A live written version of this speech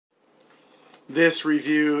This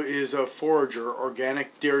review is of Forager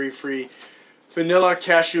organic dairy-free vanilla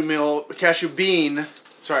vanilla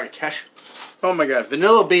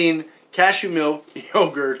bean cashew milk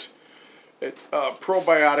yogurt. It's a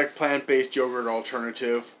probiotic plant-based yogurt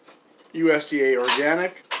alternative. USDA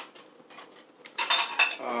organic.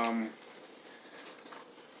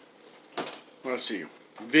 Let's see.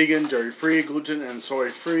 Vegan, dairy-free, gluten and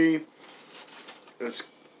soy-free. It's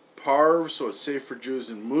parv, so it's safe for Jews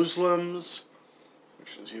and Muslims.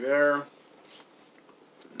 Which you see there.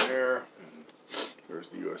 There. And there's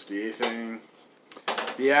the USDA thing.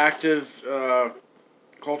 The active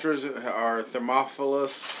cultures are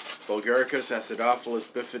Thermophilus, Bulgaricus, Acidophilus,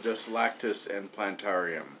 Bifidus, Lactis, and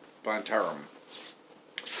Plantarum.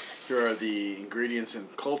 Here are the ingredients in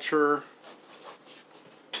culture.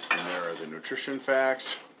 And there are the nutrition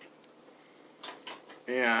facts.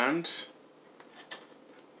 And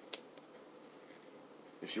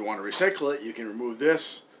if you want to recycle it, you can remove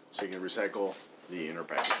this so you can recycle the inner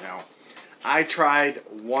pack. Now, I tried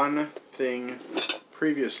one thing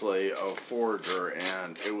previously of Forager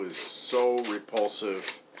and it was so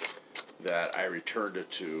repulsive that I returned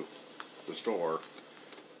it to the store.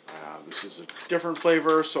 This is a different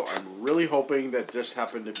flavor, so I'm really hoping that this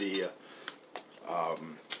happened to be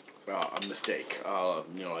a mistake,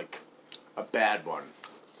 like a bad one.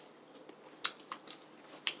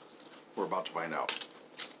 We're about to find out.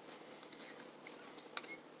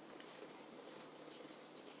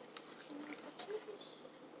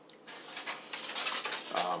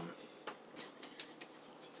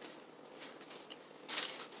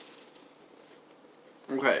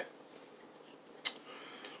 Okay.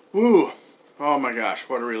 Woo! Oh my gosh,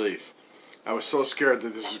 what a relief. I was so scared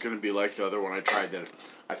that this was going to be like the other one I tried that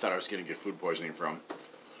I thought I was going to get food poisoning from.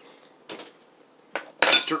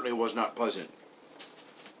 It certainly was not pleasant.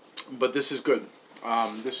 But this is good.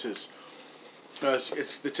 This is...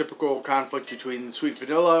 it's the typical conflict between sweet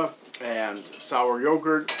vanilla and sour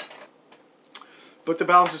yogurt. But the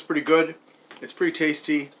balance is pretty good. It's pretty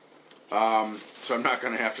tasty. So I'm not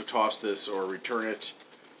going to have to toss this or return it,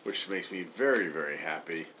 which makes me very, very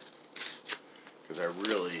happy. Because I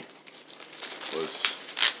really was...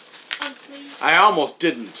 I almost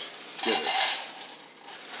didn't get it.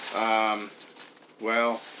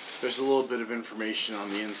 Well, there's a little bit of information on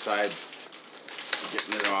the inside.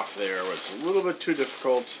 Getting it off there was a little bit too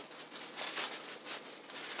difficult.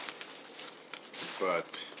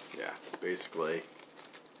 But, yeah, basically...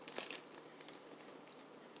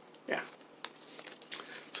 yeah.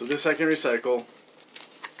 So this I can recycle.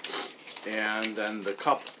 And then the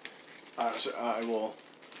cup I will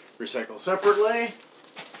recycle separately.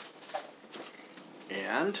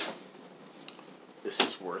 And this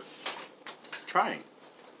is worth trying.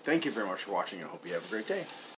 Thank you very much for watching. I hope you have a great day.